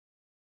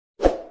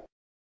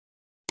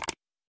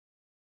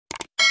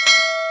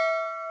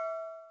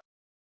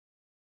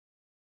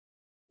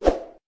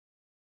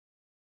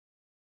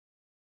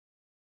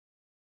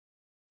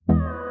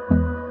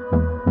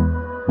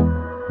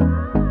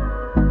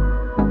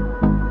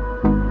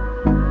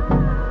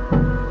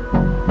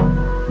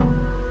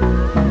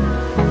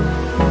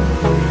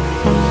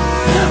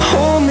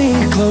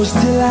close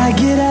till I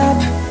get up.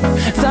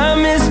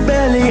 Time is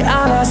barely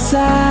on our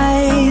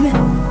side.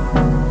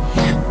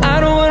 I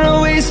don't wanna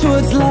waste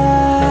what's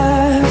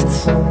left.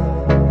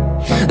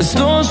 The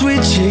storms we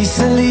chase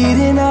are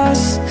leading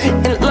us,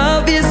 and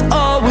love is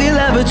all we'll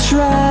ever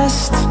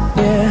trust.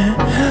 Yeah,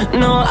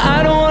 no, I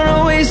don't wanna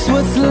waste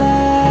what's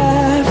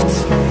left.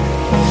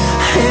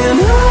 And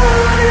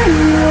on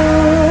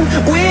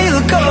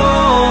we'll go,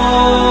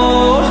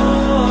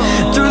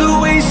 through the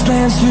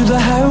wastelands, through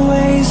the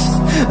highways,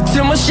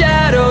 till my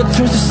shadow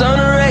turns to sun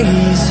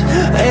rays.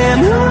 And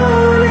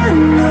on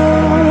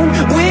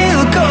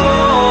we'll go,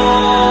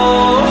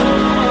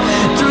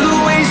 through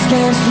the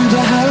wastelands, through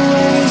the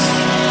highways,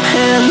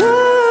 and on.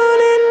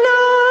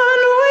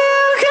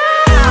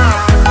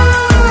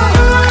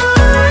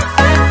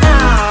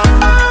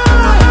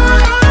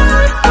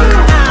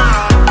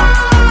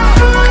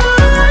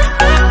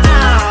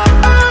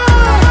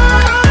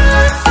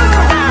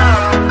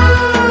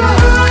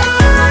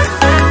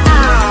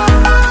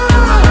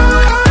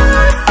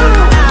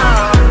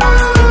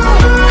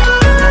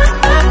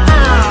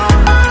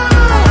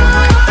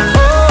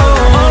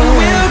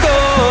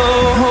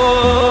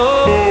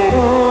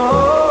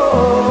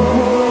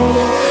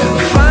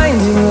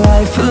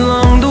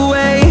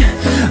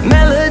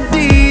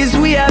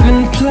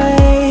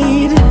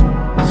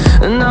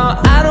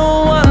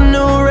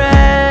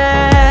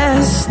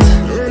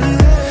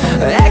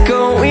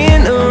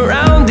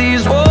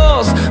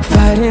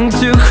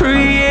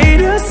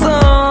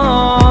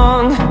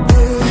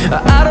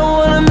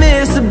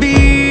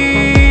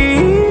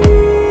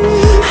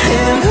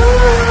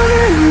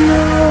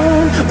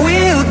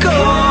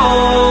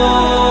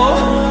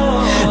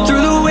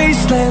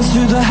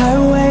 Through the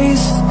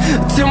highways,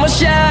 till my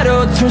shadow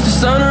turns to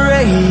sun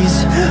rays.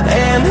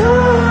 And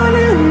on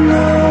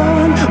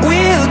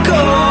we'll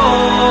go,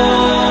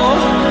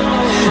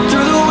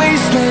 through the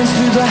wastelands,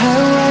 through the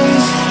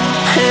highways,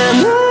 and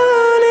on.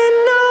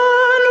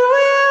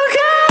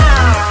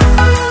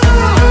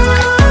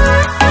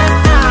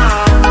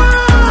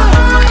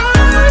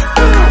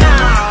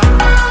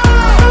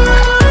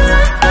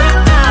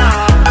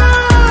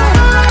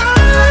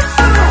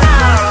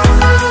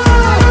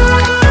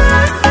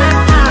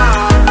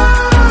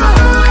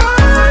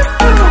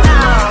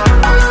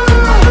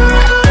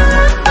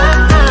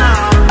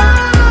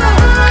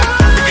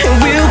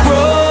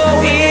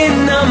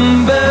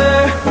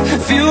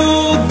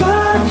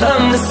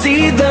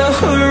 See the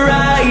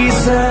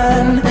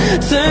horizon,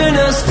 turn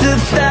us to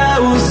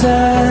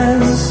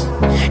thousands,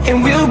 and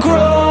we'll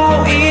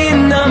grow in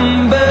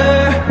number,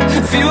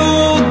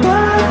 fueled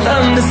by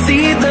them. To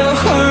see the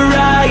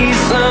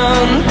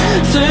horizon,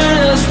 turn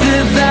us to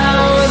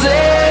thousands,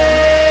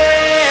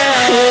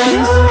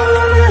 and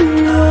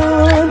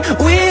on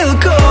we'll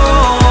go,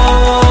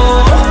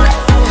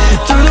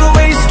 through the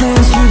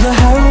wastelands, through the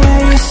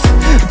highways,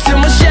 till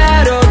my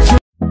shadow turns.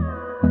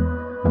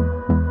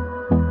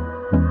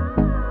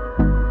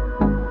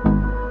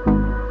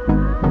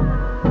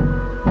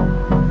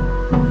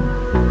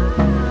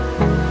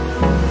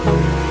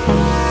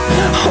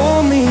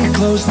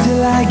 Close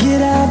till I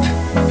get up.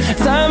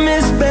 Time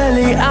is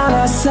barely on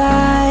our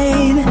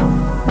side.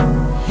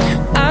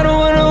 I don't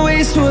wanna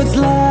waste what's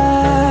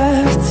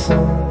left.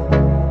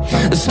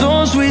 The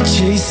storms we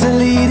chase are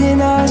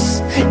leading us,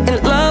 and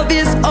love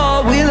is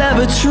all we'll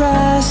ever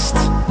trust.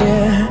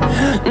 Yeah,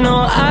 no,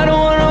 I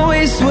don't wanna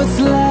waste what's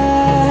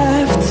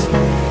left.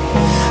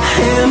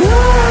 And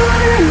on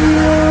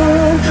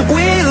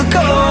we'll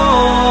go,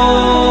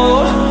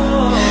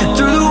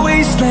 through the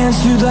wastelands,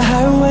 through the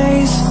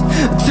highways,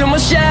 till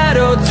my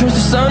shadow turns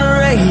to sun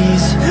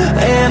rays.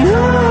 And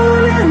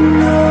on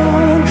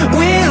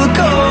we'll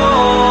go,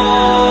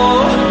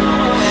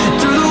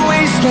 through the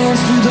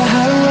wastelands, through the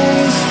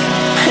highways,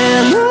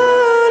 and on.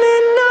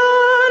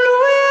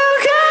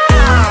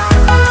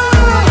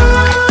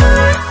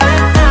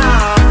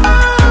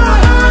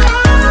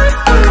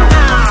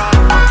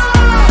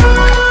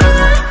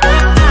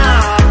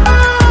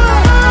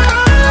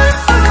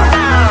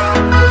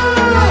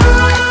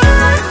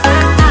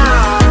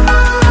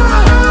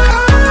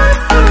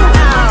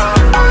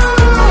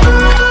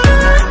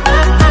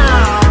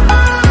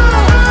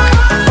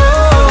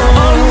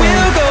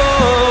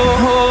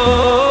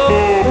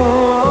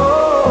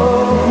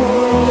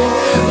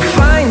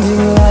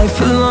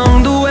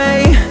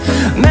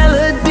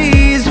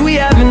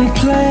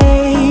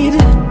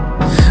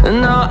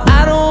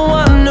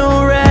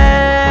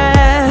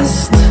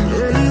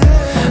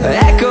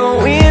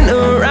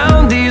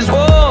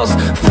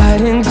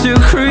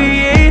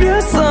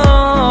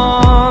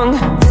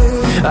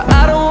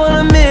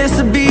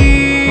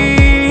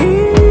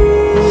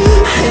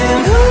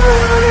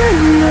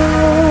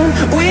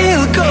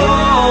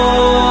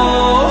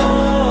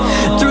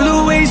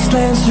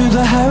 Through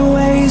the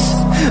highways,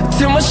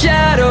 till my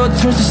shadow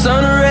turns to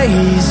sun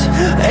rays.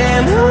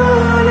 And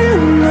on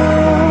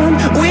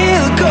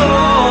we'll go,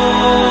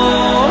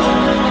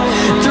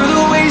 through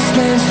the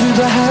wastelands, through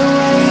the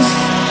highways,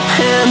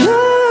 and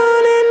on.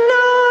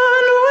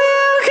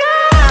 We'll go.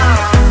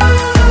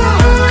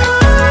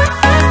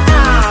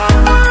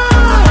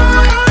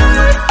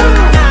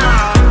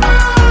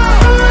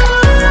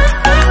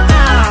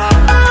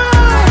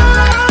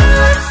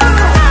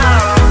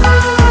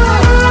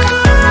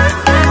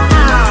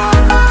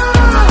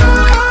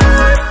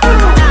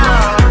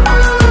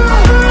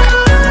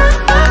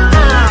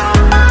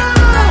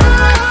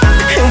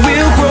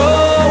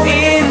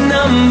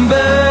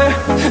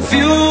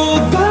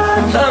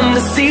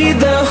 see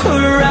the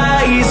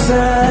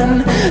horizon,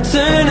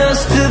 turn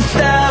us to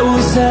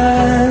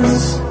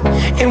thousands,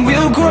 and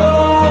we'll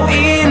grow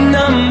in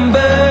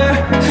number,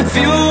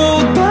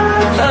 fueled by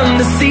them.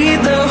 To see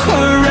the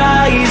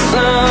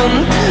horizon,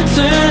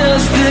 turn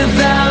us to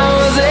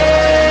thousands,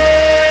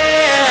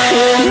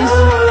 and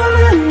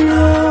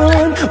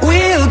on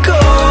we'll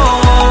go,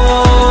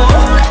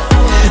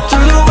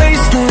 through the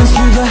wastelands,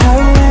 through the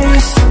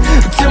highways,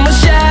 till my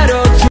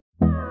shadow.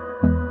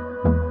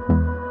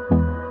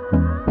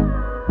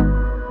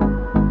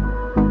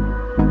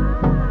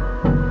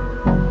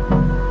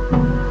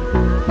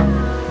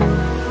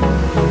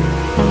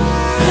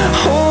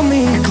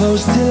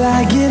 Close till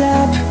I get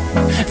up,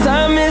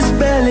 time is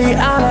barely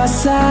on our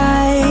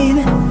side.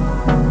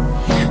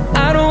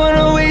 I don't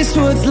wanna waste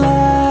what's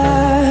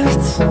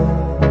left.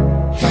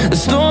 The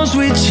storms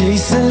we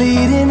chase are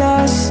leading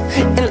us,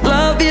 and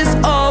love is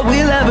all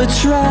we'll ever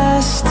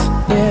trust.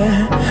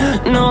 Yeah,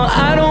 no,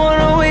 I don't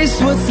wanna waste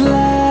what's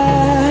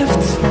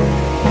left.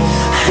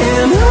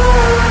 And